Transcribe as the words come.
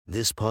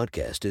This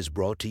podcast is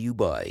brought to you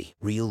by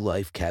Real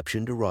Life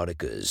Captioned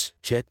Eroticas.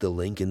 Check the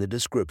link in the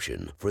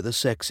description for the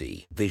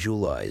sexy,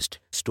 visualized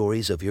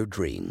stories of your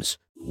dreams.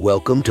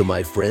 Welcome to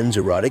my Friends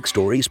Erotic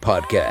Stories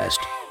podcast,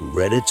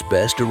 Reddit's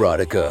Best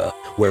Erotica,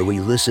 where we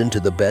listen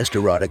to the best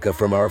erotica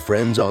from our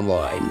friends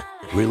online.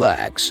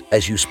 Relax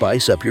as you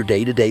spice up your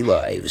day-to-day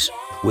lives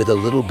with a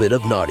little bit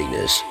of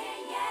naughtiness.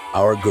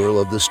 Our girl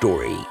of the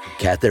story,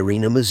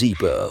 Katharina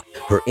Mazepa.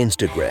 Her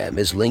Instagram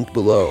is linked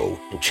below.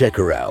 Check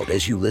her out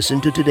as you listen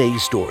to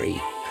today's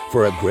story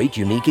for a great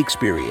unique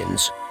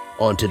experience.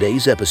 On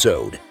today's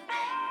episode,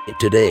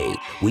 today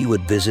we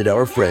would visit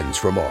our friends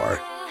from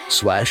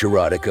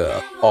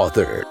r/erotica.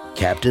 Author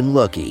Captain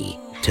Lucky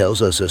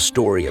tells us a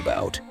story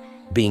about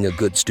being a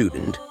good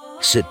student.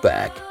 Sit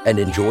back and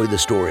enjoy the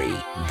story.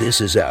 This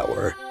is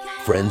our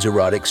Friends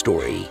Erotic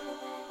Story.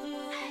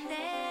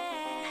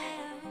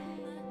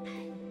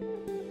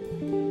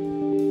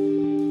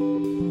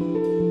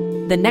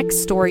 The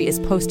next story is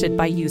posted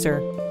by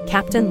user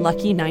Captain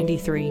Lucky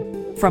 93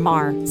 from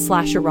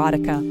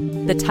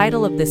r/erotica. The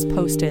title of this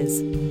post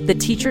is The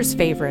Teacher's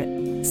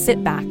Favorite.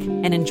 Sit back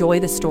and enjoy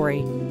the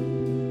story.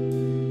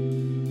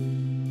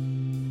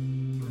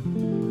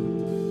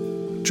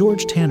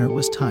 George Tanner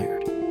was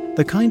tired.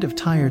 The kind of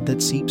tired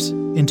that seeps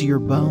into your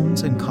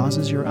bones and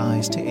causes your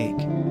eyes to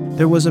ache.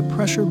 There was a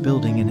pressure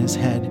building in his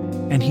head,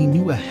 and he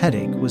knew a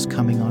headache was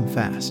coming on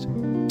fast.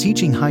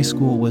 Teaching high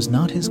school was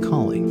not his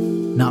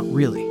calling, not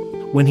really.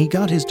 When he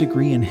got his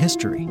degree in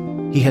history,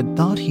 he had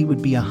thought he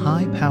would be a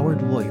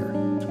high-powered lawyer,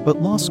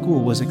 but law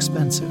school was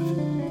expensive,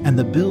 and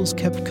the bills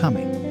kept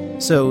coming.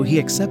 So he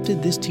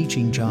accepted this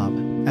teaching job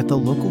at the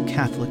local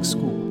Catholic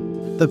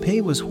school. The pay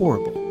was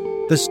horrible,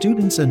 the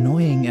students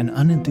annoying and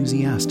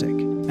unenthusiastic,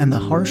 and the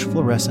harsh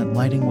fluorescent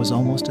lighting was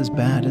almost as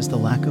bad as the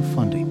lack of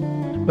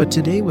funding. But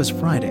today was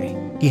Friday.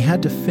 He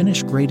had to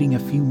finish grading a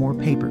few more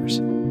papers,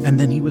 and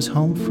then he was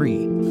home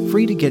free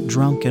to get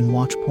drunk and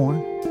watch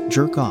porn,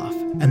 jerk off,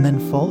 and then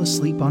fall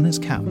asleep on his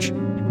couch.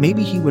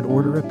 Maybe he would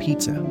order a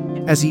pizza.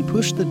 As he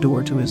pushed the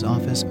door to his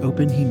office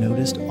open, he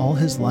noticed all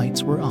his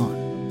lights were on.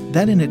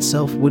 That in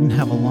itself wouldn't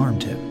have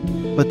alarmed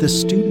him, but the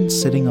student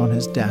sitting on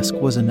his desk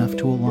was enough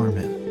to alarm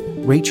him.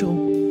 "Rachel?"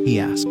 he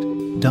asked,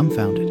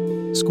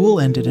 dumbfounded. "School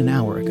ended an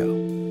hour ago.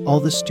 All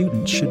the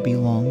students should be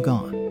long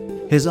gone."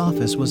 His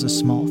office was a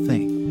small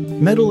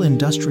thing. Metal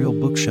industrial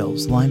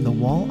bookshelves lined the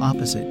wall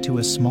opposite to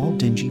a small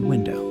dingy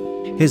window.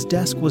 His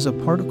desk was a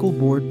particle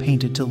board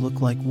painted to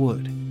look like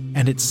wood,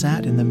 and it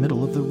sat in the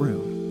middle of the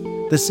room.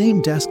 The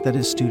same desk that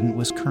his student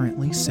was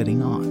currently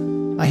sitting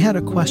on. "I had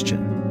a question,"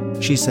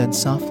 she said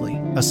softly,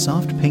 a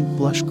soft pink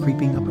blush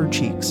creeping up her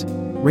cheeks.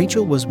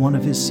 Rachel was one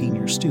of his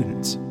senior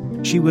students.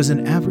 She was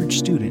an average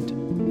student,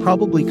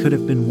 probably could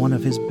have been one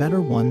of his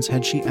better ones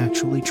had she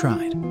actually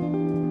tried.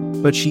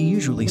 But she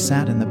usually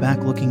sat in the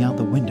back looking out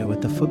the window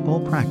at the football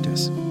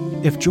practice.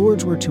 If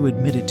George were to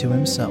admit it to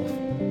himself,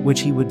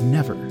 which he would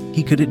never,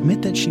 he could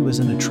admit that she was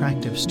an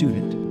attractive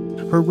student.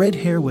 Her red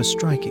hair was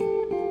striking,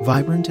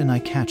 vibrant and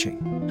eye-catching,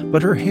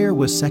 but her hair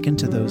was second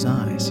to those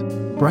eyes,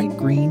 bright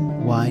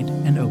green, wide,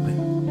 and open.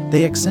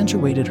 They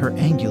accentuated her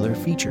angular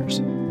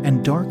features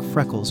and dark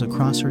freckles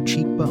across her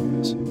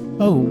cheekbones.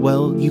 "Oh,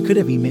 well, you could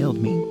have emailed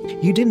me.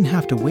 You didn't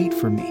have to wait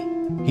for me,"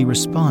 he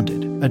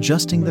responded,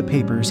 adjusting the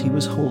papers he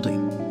was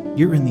holding.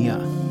 "You're in the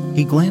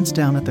He glanced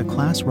down at the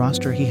class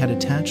roster he had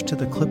attached to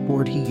the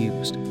clipboard he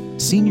used.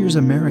 "Seniors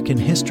American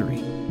History,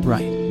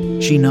 right?"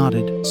 She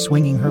nodded,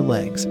 swinging her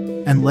legs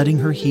and letting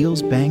her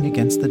heels bang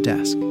against the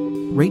desk.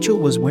 Rachel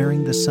was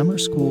wearing the summer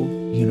school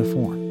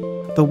uniform.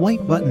 The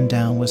white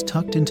button-down was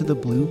tucked into the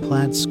blue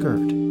plaid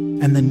skirt,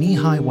 and the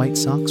knee-high white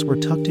socks were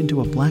tucked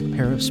into a black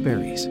pair of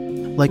Sperry's.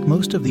 Like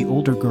most of the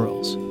older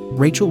girls,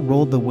 Rachel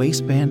rolled the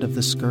waistband of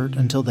the skirt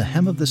until the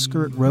hem of the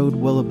skirt rode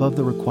well above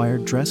the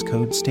required dress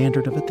code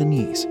standard of at the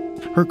knees.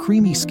 Her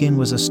creamy skin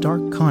was a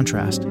stark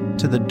contrast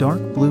to the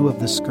dark blue of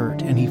the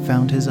skirt, and he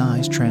found his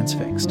eyes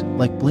transfixed,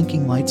 like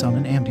blinking lights on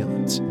an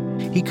ambulance.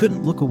 He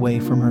couldn't look away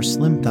from her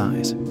slim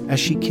thighs as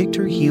she kicked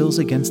her heels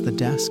against the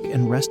desk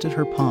and rested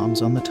her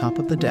palms on the top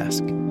of the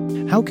desk.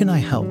 "How can I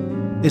help?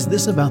 Is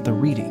this about the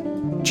reading?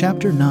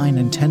 Chapter 9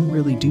 and 10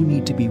 really do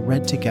need to be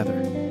read together.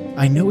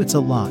 I know it's a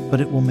lot,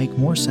 but it will make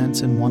more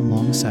sense in one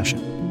long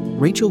session."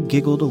 Rachel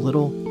giggled a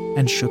little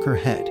and shook her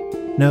head.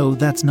 "No,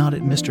 that's not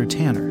it, Mr.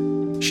 Tanner."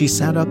 She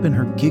sat up and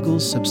her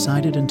giggles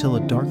subsided until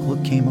a dark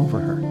look came over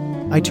her.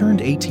 "I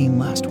turned 18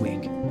 last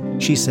week,"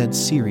 she said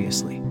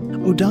seriously.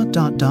 "Oh,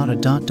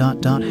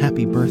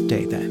 happy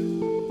birthday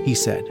then," he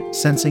said,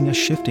 sensing a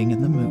shifting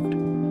in the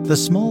mood. The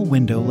small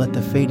window let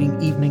the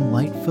fading evening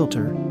light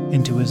filter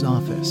into his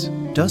office,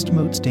 dust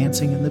motes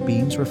dancing in the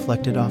beams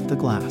reflected off the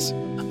glass.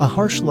 A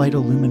harsh light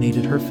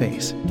illuminated her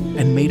face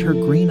and made her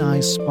green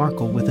eyes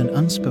sparkle with an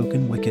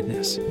unspoken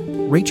wickedness.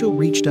 Rachel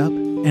reached up,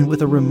 and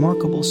with a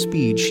remarkable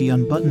speed she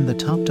unbuttoned the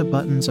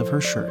top-to-buttons of her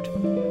shirt.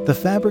 The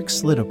fabric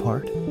slid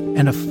apart,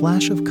 and a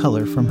flash of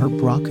color from her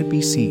bra could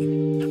be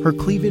seen. Her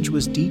cleavage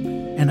was deep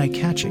and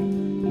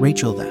eye-catching.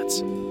 "Rachel,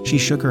 that's..." She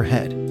shook her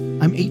head.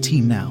 "I'm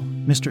 18 now,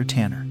 Mr.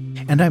 Tanner,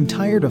 and I'm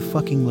tired of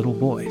fucking little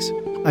boys.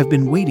 I've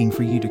been waiting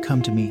for you to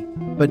come to me,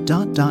 but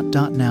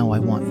now I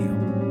want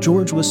you."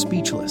 George was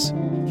speechless.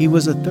 He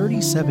was a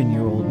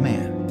 37-year-old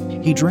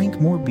man. He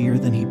drank more beer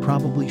than he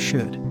probably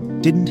should,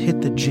 didn't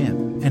hit the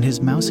gym, and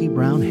his mousy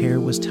brown hair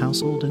was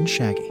tousled and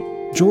shaggy.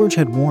 George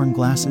had worn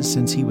glasses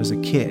since he was a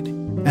kid,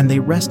 and they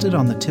rested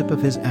on the tip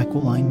of his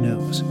aquiline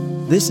nose.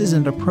 "This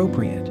isn't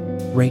appropriate.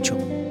 Rachel,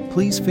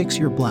 please fix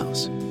your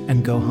blouse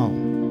and go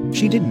home."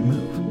 She didn't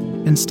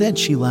move. Instead,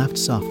 she laughed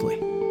softly.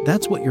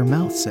 "That's what your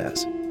mouth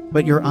says,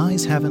 but your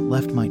eyes haven't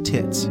left my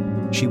tits."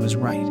 She was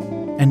right,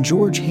 and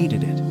George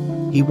hated it.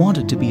 He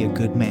wanted to be a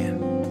good man,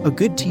 a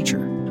good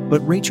teacher,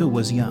 but Rachel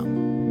was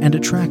young and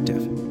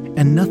attractive,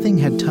 and nothing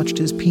had touched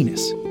his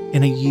penis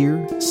in a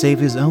year, save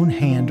his own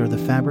hand or the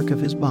fabric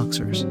of his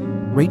boxers.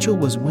 Rachel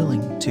was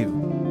willing to.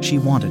 She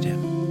wanted him.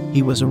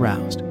 He was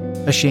aroused,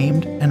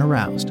 ashamed and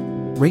aroused.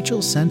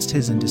 Rachel sensed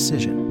his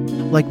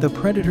indecision. Like the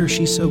predator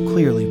she so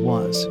clearly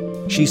was,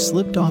 she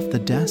slipped off the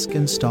desk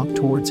and stalked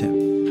towards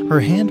him. Her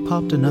hand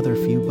popped another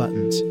few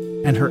buttons,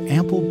 and her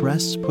ample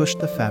breasts pushed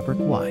the fabric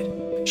wide.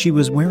 She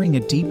was wearing a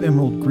deep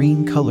emerald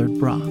green colored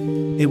bra.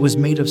 It was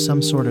made of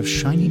some sort of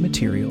shiny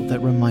material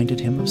that reminded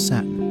him of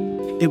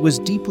satin. It was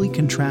deeply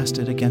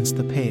contrasted against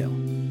the pale,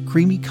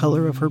 creamy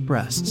color of her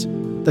breasts.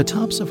 The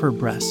tops of her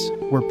breasts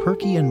were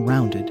perky and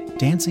rounded,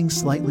 dancing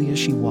slightly as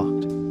she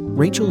walked.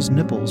 Rachel's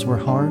nipples were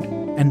hard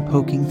and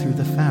poking through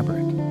the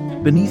fabric.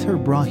 Beneath her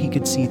bra he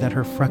could see that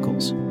her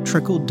freckles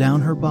trickled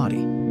down her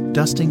body,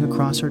 dusting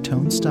across her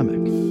toned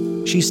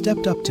stomach. She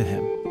stepped up to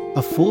him,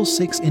 a full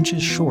 6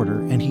 inches shorter,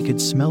 and he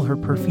could smell her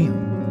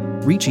perfume.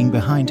 Reaching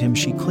behind him,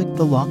 she clicked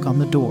the lock on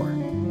the door,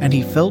 and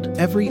he felt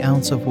every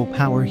ounce of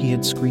willpower he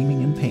had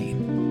screaming in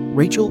pain.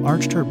 Rachel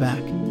arched her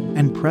back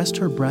and pressed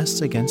her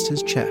breasts against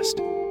his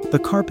chest. The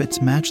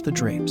carpets matched the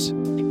drapes.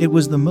 It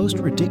was the most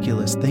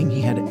ridiculous thing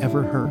he had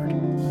ever heard.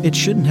 It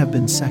shouldn't have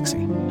been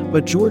sexy,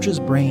 but George's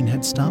brain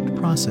had stopped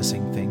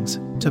processing things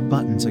to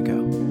buttons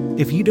ago.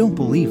 "If you don't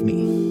believe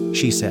me,"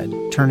 she said,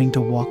 turning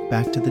to walk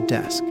back to the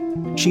desk.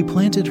 She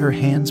planted her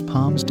hands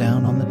palms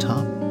down on the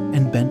top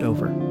and bent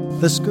over.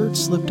 The skirt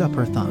slipped up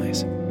her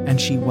thighs, and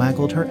she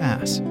waggled her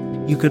ass.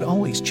 "You could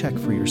always check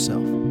for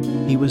yourself."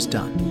 He was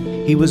done.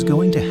 He was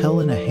going to hell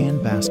in a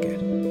handbasket.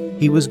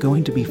 He was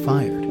going to be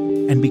fired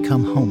and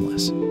become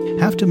homeless,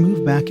 have to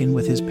move back in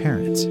with his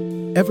parents.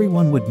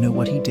 Everyone would know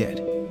what he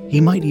did.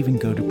 He might even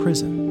go to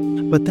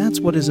prison. But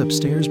that's what his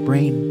upstairs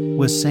brain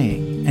was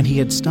saying, and he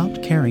had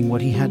stopped caring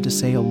what he had to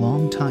say a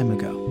long time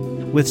ago.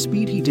 With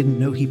speed he didn't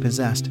know he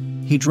possessed,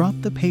 he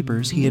dropped the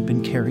papers he had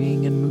been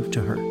carrying and moved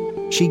to her.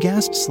 She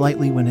gasped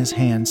slightly when his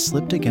hand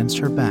slipped against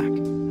her back.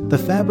 The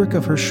fabric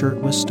of her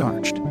shirt was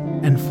starched,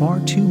 and far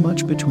too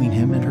much between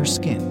him and her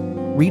skin.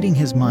 Reading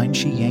his mind,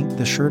 she yanked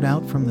the shirt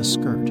out from the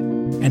skirt,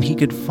 and he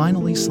could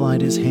finally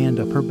slide his hand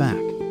up her back.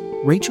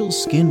 Rachel's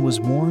skin was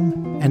warm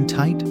and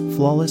tight,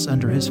 flawless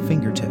under his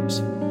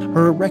fingertips.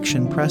 Her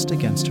erection pressed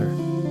against her,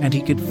 and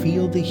he could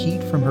feel the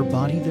heat from her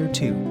body there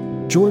too.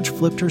 George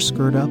flipped her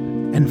skirt up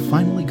and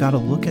finally got a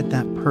look at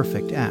that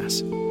perfect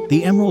ass.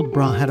 The emerald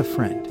bra had a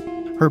friend.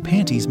 Her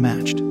panties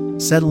matched,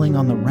 settling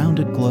on the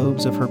rounded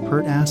globes of her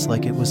pert ass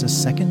like it was a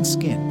second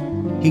skin.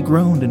 He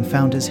groaned and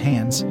found his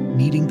hands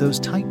kneading those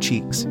tight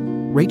cheeks.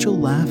 Rachel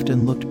laughed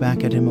and looked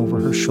back at him over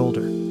her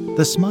shoulder.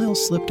 The smile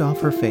slipped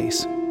off her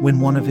face when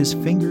one of his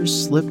fingers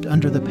slipped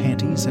under the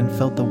panties and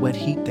felt the wet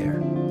heat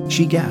there.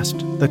 She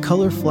gasped, the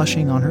color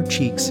flushing on her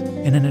cheeks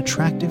in an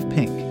attractive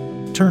pink.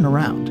 "Turn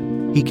around,"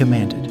 he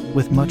commanded,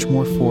 with much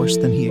more force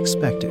than he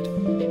expected.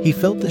 He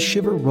felt the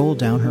shiver roll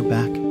down her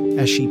back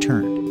as she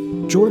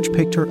turned. George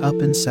picked her up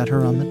and set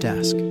her on the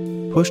desk,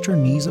 pushed her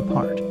knees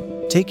apart.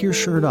 "Take your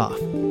shirt off."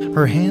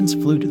 Her hands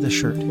flew to the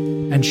shirt,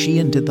 and she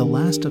undid the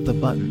last of the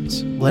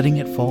buttons, letting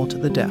it fall to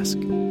the desk.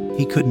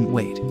 He couldn't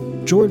wait.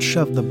 George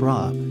shoved the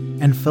bra up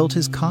and felt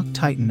his cock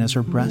tighten as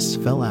her breasts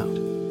fell out.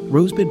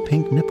 Rosebud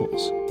pink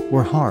nipples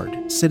were hard,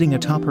 sitting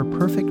atop her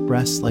perfect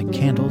breasts like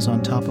candles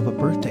on top of a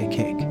birthday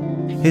cake.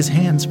 His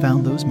hands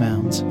found those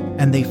mounds,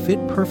 and they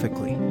fit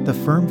perfectly. The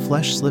firm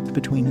flesh slipped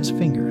between his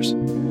fingers,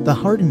 the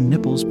hardened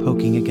nipples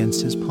poking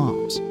against his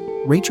palms.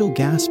 Rachel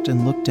gasped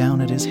and looked down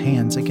at his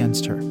hands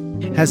against her.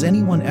 "Has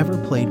anyone ever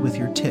played with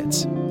your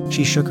tits?"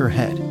 She shook her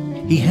head.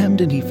 He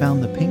hemmed and he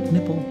found the pink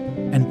nipple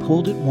and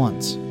pulled it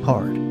once,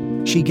 hard.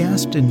 She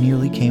gasped and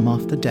nearly came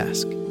off the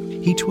desk.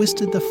 He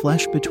twisted the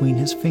flesh between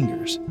his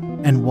fingers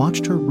and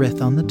watched her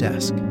writhe on the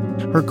desk.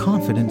 Her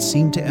confidence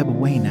seemed to ebb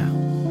away now,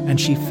 and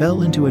she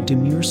fell into a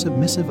demure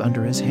submissive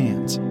under his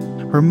hands.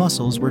 Her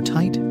muscles were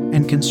tight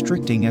and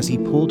constricting as he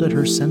pulled at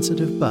her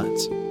sensitive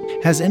buds.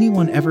 "Has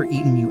anyone ever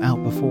eaten you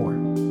out before,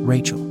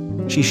 Rachel?"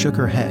 She shook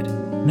her head.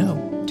 "No.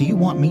 Do you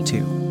want me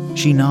to?"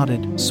 She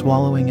nodded,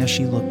 swallowing as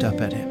she looked up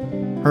at him.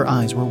 Her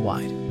eyes were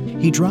wide.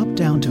 He dropped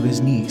down to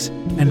his knees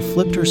and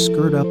flipped her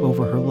skirt up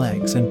over her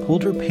legs and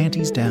pulled her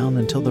panties down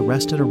until they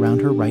rested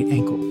around her right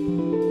ankle,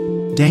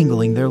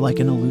 dangling there like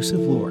an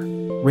elusive lure.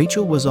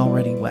 Rachel was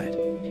already wet.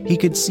 He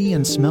could see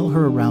and smell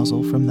her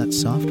arousal from that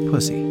soft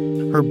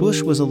pussy. Her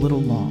bush was a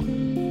little long,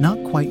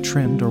 not quite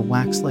trimmed or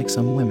waxed like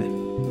some women.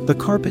 The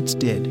carpets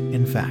did,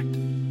 in fact,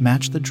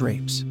 match the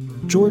drapes.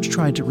 George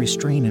tried to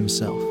restrain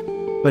himself,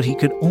 but he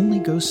could only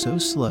go so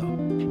slow.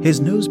 His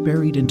nose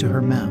buried into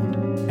her mound,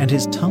 and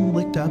his tongue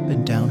licked up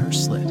and down her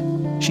slit.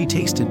 She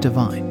tasted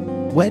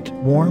divine, wet,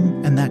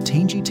 warm, and that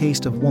tangy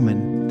taste of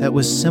woman that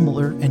was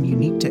similar and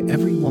unique to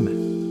every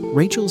woman.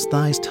 Rachel's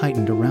thighs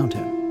tightened around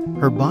him,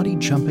 her body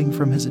jumping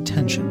from his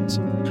attentions.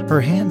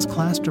 Her hands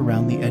clasped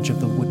around the edge of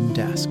the wooden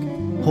desk,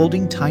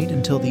 holding tight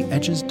until the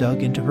edges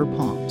dug into her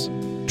palms.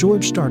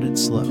 George started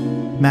slow,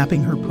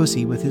 mapping her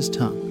pussy with his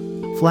tongue.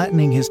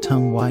 Flattening his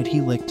tongue wide,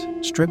 he licked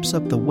strips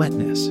up the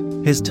wetness,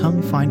 his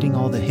tongue finding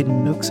all the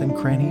hidden nooks and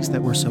crannies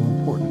that were so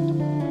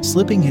important.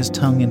 Slipping his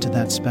tongue into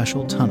that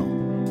special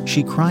tunnel,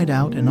 she cried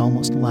out and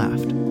almost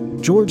laughed.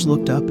 George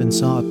looked up and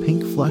saw a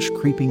pink flush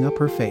creeping up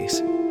her face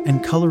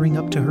and coloring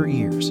up to her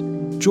ears.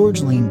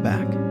 George leaned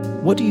back.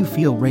 "What do you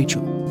feel,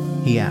 Rachel?"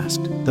 he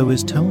asked, though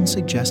his tone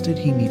suggested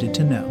he needed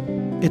to know.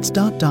 "It's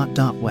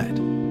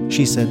wet,"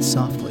 she said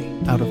softly,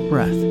 out of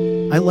breath.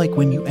 "I like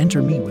when you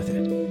enter me with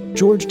it."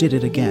 George did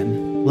it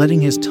again,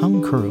 letting his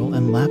tongue curl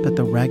and lap at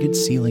the ragged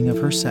ceiling of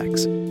her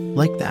sex.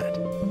 Like that,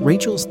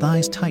 Rachel's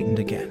thighs tightened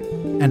again,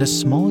 and a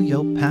small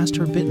yelp passed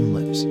her bitten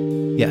lips.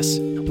 Yes,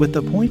 with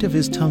the point of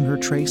his tongue her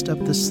traced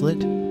up the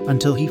slit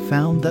until he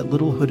found that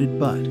little hooded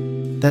bud,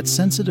 that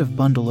sensitive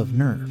bundle of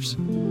nerves.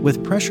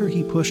 With pressure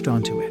he pushed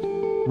onto it,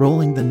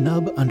 rolling the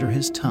nub under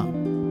his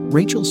tongue.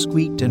 Rachel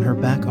squeaked and her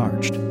back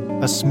arched,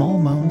 a small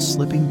moan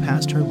slipping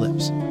past her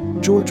lips.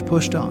 George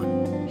pushed on.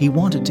 He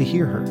wanted to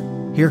hear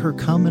her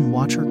come and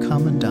watch her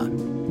come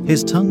undone.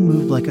 His tongue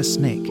moved like a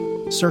snake,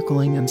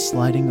 circling and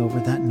sliding over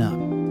that nub.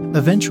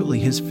 Eventually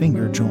his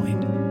finger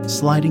joined,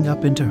 sliding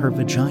up into her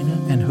vagina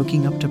and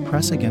hooking up to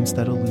press against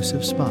that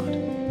elusive spot.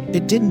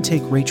 It didn't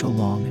take Rachel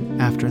long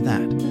after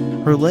that.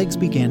 Her legs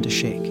began to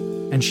shake,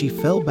 and she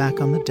fell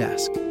back on the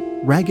desk.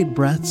 Ragged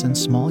breaths and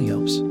small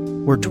yelps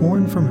were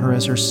torn from her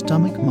as her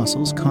stomach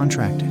muscles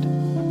contracted.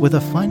 With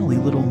a finally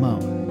little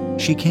moan,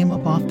 she came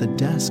up off the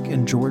desk,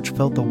 and George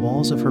felt the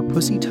walls of her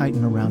pussy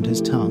tighten around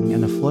his tongue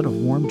and a flood of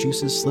warm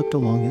juices slipped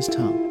along his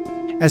tongue.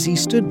 As he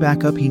stood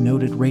back up, he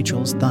noted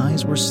Rachel's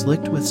thighs were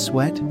slicked with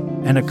sweat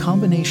and a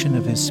combination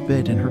of his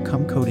spit and her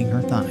cum coating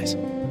her thighs.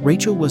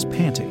 Rachel was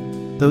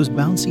panting, those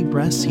bouncy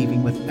breasts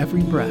heaving with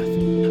every breath.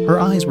 Her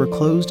eyes were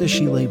closed as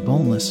she lay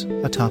boneless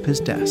atop his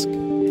desk.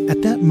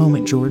 At that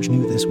moment, George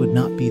knew this would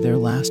not be their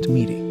last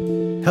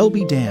meeting. Hell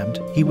be damned,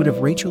 he would have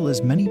Rachel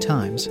as many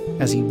times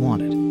as he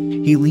wanted.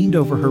 He leaned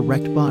over her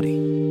wrecked body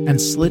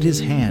and slid his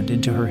hand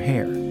into her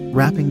hair,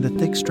 wrapping the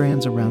thick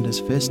strands around his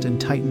fist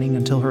and tightening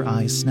until her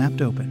eyes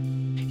snapped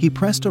open. He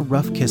pressed a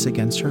rough kiss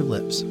against her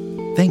lips.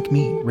 "Thank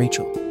me,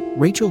 Rachel."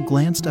 Rachel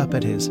glanced up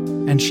at his,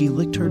 and she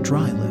licked her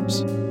dry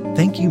lips.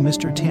 "Thank you,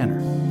 Mr.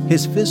 Tanner."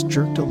 His fist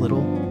jerked a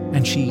little,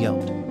 and she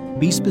yelped.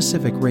 "Be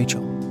specific,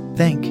 Rachel."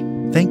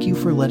 Thank you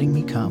for letting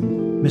me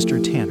come,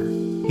 Mr. Tanner."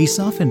 He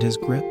softened his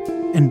grip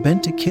and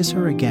bent to kiss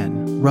her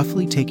again,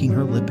 roughly taking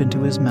her lip into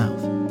his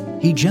mouth.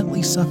 He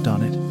gently sucked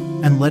on it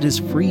and let his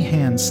free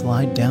hand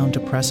slide down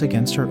to press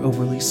against her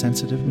overly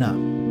sensitive nub.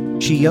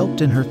 She yelped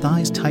and her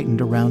thighs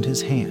tightened around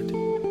his hand.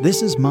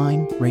 "This is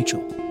mine,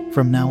 Rachel.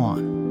 From now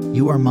on,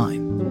 you are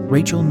mine."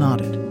 Rachel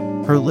nodded,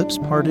 her lips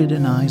parted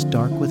and eyes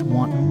dark with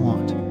wanton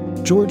want.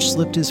 George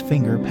slipped his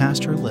finger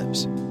past her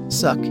lips.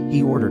 "Suck,"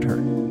 he ordered her.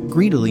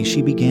 Greedily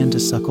she began to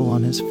suckle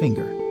on his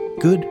finger.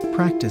 "Good,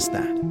 practice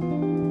that."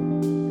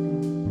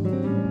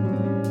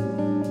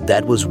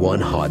 That was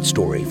one hot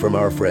story from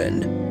our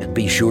friend.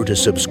 Be sure to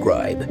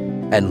subscribe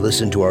and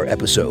listen to our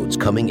episodes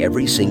coming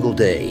every single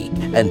day.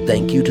 And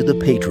thank you to the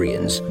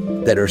Patreons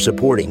that are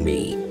supporting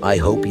me. I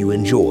hope you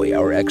enjoy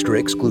our extra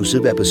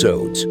exclusive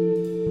episodes.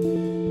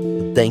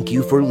 Thank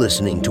you for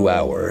listening to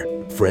our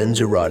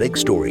Friends Erotic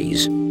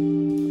Stories.